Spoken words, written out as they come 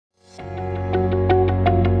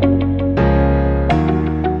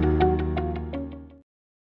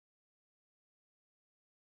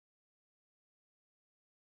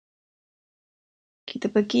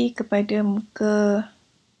kita pergi kepada muka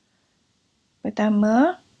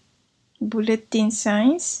pertama, buletin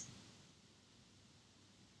sains.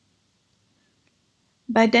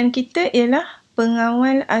 Badan kita ialah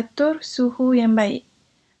pengawal atur suhu yang baik.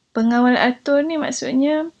 Pengawal atur ni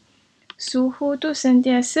maksudnya suhu tu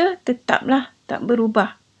sentiasa tetaplah, tak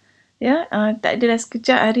berubah. Ya, tak adalah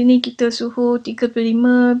sekejap hari ni kita suhu 35,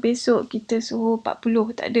 besok kita suhu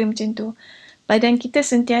 40, tak ada macam tu. Badan kita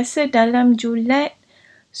sentiasa dalam julat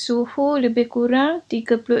suhu lebih kurang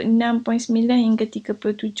 36.9 hingga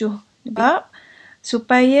 37. Sebab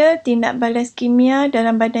supaya tindak balas kimia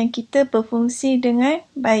dalam badan kita berfungsi dengan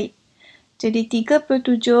baik. Jadi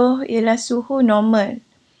 37 ialah suhu normal.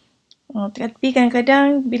 Tapi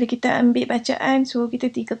kadang-kadang bila kita ambil bacaan suhu kita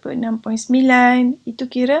 36.9, itu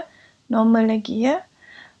kira normal lagi ya.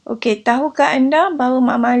 Okey, tahukah anda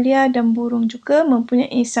bahawa mamalia dan burung juga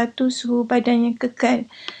mempunyai satu suhu badan yang kekal?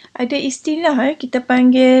 Ada istilah kita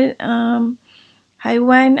panggil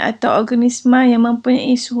haiwan atau organisma yang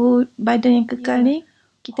mempunyai suhu badan yang kekal ni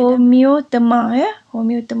homeotherma ya,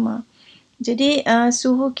 homeotherma. Jadi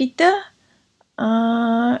suhu kita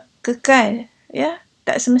kekal ya,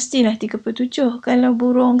 tak semestilah 37 kalau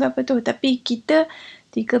burung ke apa tu, tapi kita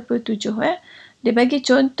 37 ya. Dia bagi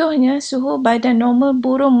contohnya suhu badan normal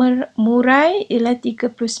burung murai ialah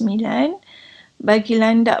 39, bagi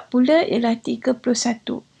landak pula ialah 31.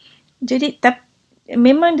 Jadi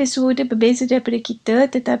memang dia suhu dia berbeza daripada kita,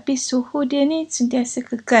 tetapi suhu dia ni sentiasa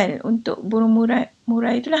kekal untuk burung murai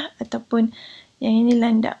itulah, ataupun yang ini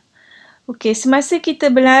landak. Okey, semasa kita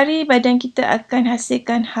berlari badan kita akan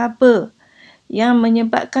hasilkan haba yang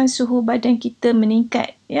menyebabkan suhu badan kita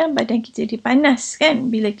meningkat. Ya, badan kita jadi panas kan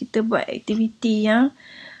bila kita buat aktiviti yang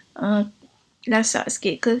lasak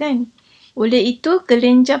sikit ke kan. Oleh itu,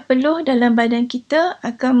 kelenjar peluh dalam badan kita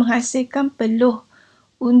akan menghasilkan peluh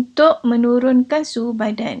untuk menurunkan suhu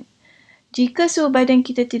badan. Jika suhu badan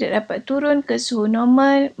kita tidak dapat turun ke suhu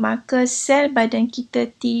normal, maka sel badan kita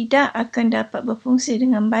tidak akan dapat berfungsi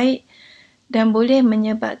dengan baik dan boleh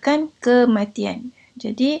menyebabkan kematian.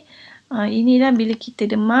 Jadi, inilah bila kita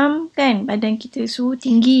demam kan, badan kita suhu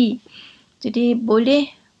tinggi. Jadi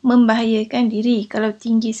boleh membahayakan diri kalau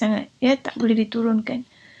tinggi sangat, ya, tak boleh diturunkan.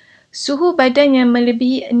 Suhu badan yang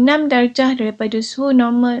melebihi 6 darjah daripada suhu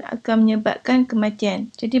normal akan menyebabkan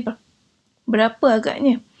kematian. Jadi berapa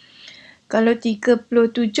agaknya? Kalau 37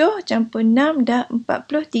 campur 6 dah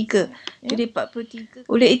 43. Jadi 43.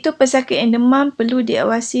 Oleh itu pesakit yang demam perlu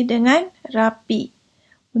diawasi dengan rapi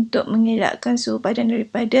untuk mengelakkan suhu badan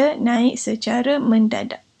daripada naik secara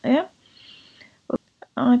mendadak. Ya.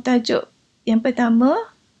 Tajuk yang pertama,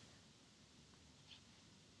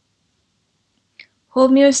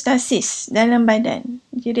 homeostasis dalam badan.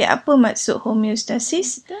 Jadi apa maksud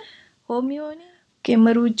homeostasis? Homeo ni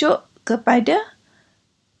merujuk kepada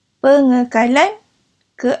pengekalan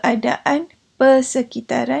keadaan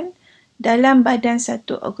persekitaran dalam badan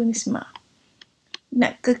satu organisma.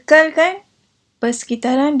 Nak kekalkan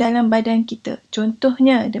persekitaran dalam badan kita.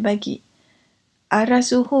 Contohnya dia bagi arah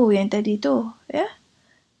suhu yang tadi tu, ya.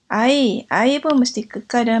 Air pun mesti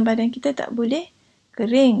kekal dalam badan kita, tak boleh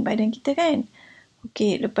kering badan kita kan.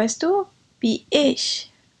 Okey, lepas tu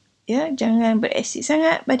pH. Ya, jangan berasid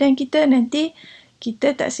sangat badan kita, nanti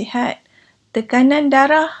kita tak sihat. Tekanan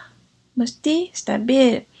darah mesti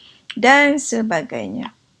stabil dan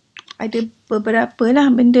sebagainya. Ada beberapa lah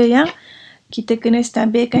benda yang kita kena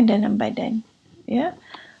stabilkan dalam badan. Ya.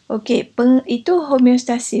 Okey, itu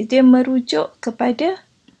homeostasis. Dia merujuk kepada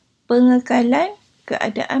pengekalan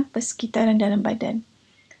keadaan persekitaran dalam badan.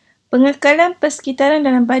 Pengekalan persekitaran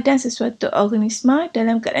dalam badan sesuatu organisma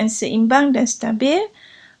dalam keadaan seimbang dan stabil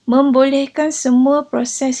membolehkan semua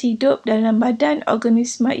proses hidup dalam badan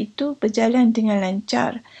organisma itu berjalan dengan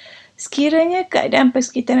lancar. Sekiranya keadaan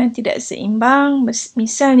persekitaran tidak seimbang,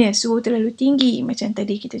 misalnya suhu terlalu tinggi, macam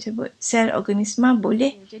tadi kita sebut, sel organisma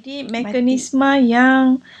boleh jadi mekanisme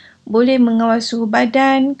yang boleh mengawal suhu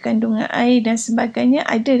badan, kandungan air dan sebagainya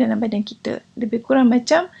ada dalam badan kita. Lebih kurang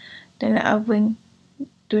macam dalam oven.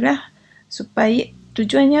 Itulah supaya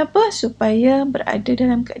tujuannya apa? Supaya berada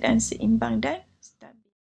dalam keadaan seimbang dan